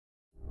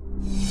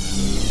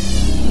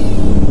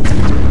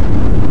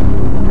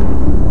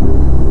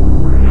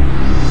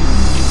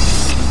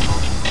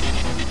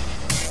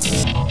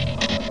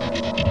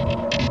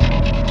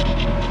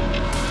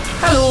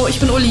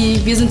bin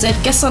Uli. Wir sind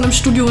seit gestern im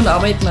Studio und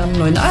arbeiten an einem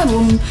neuen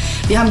Album.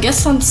 Wir haben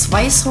gestern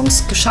 2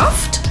 Songs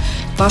geschafft.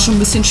 War schon ein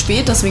bisschen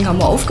spät, deswegen haben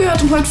wir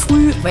aufgehört und heute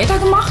früh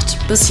weitergemacht.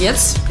 Bis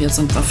jetzt. Jetzt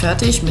sind wir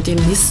fertig mit den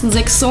nächsten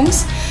 6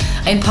 Songs.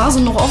 Ein paar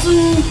sind noch offen.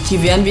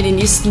 Die werden wir in den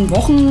nächsten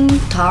Wochen,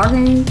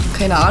 Tagen,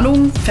 keine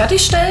Ahnung,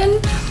 fertigstellen.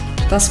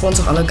 Dass wir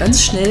uns auch alle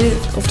ganz schnell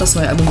auf das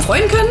neue Album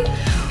freuen können.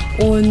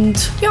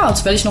 Und ja,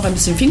 jetzt werde ich noch ein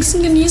bisschen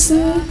Pfingsten genießen.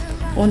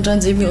 Und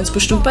dann sehen wir uns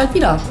bestimmt bald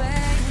wieder.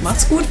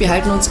 Macht's gut, wir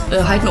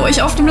halten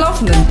euch auf dem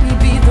Laufenden.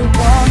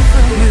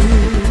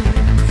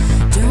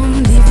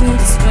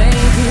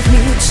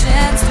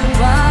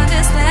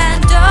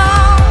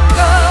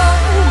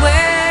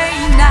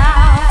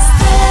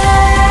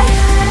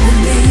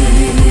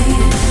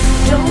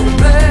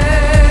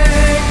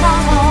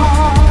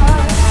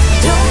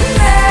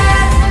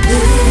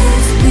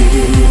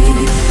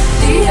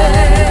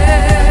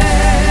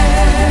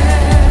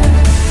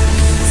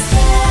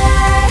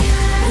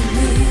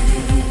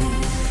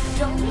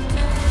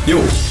 Jo,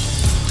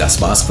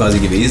 das war's quasi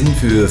gewesen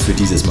für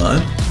dieses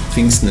Mal.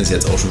 Pfingsten ist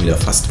jetzt auch schon wieder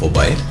fast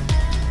vorbei.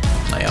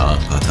 Naja,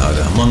 ein paar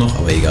Tage haben wir noch,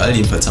 aber egal.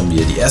 Jedenfalls haben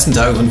wir die ersten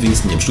Tage von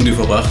Pfingsten hier im Studio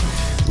verbracht.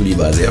 Uli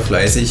war sehr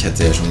fleißig, hat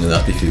ja schon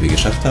gesagt, wie viel wir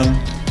geschafft haben.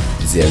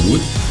 Sehr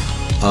gut.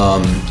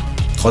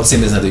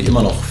 Trotzdem ist natürlich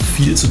immer noch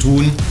viel zu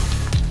tun.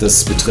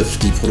 Das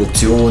betrifft die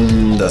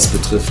Produktion, das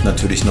betrifft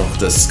natürlich noch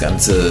das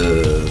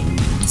ganze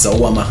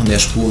Saubermachen der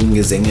Spuren,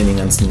 Gesänge, den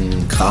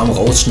ganzen Kram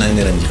rausschneiden,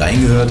 der da nicht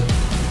reingehört.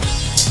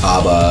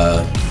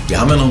 Aber wir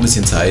haben ja noch ein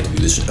bisschen Zeit, wie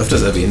wir es schon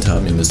öfters erwähnt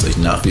haben. Ihr müsst euch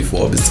nach wie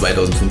vor bis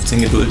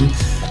 2015 gedulden.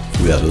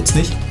 Früher wird es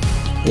nicht.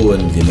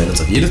 Und wir melden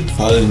uns auf jeden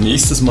Fall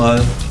nächstes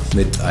Mal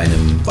mit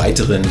einem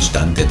weiteren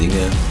Stand der Dinge.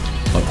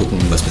 Mal gucken,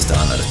 was bis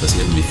dahin alles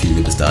passiert und wie viel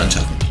wir bis dahin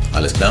schaffen.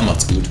 Alles klar,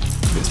 macht's gut.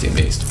 Bis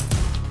demnächst.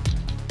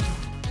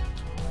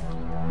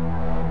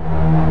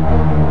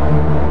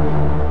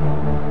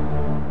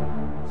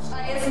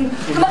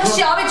 Du machst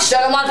die Arbeit, stell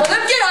doch mal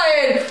vernünftig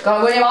ein!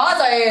 Kann wohl nicht wahr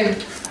sein!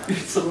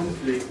 Nicht so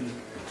rumfliegen.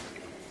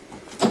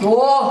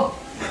 Oh.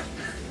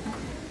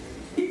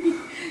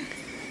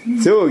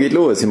 So, geht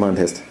los, wir machen einen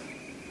Test.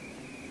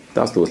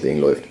 Darfst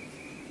loslegen, läuft.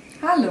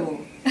 Hallo.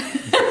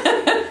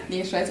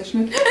 Nee, scheiße,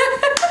 Schnitt.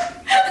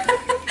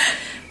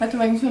 Warte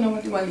mal, ich muss mir noch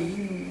was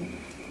überlegen.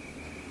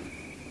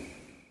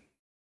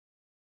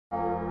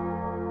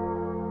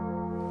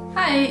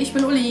 Hi, ich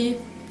bin Uli.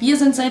 Wir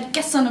sind seit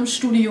gestern im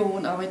Studio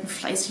und arbeiten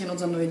fleißig an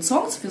unseren neuen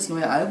Songs fürs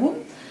neue Album.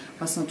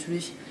 Was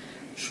natürlich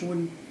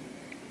schon...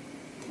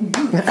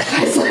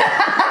 Scheiße.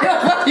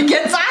 Was ich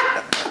jetzt an?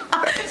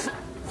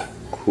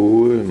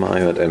 Cool,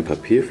 Mario hat einen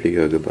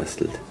Papierflieger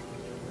gebastelt.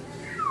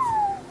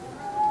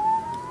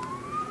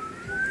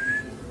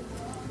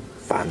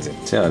 Wahnsinn.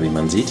 Tja, wie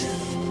man sieht,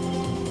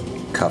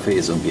 Kaffee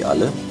ist irgendwie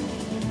alle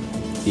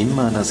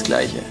immer das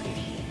Gleiche.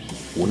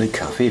 Ohne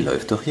Kaffee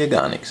läuft doch hier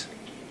gar nichts.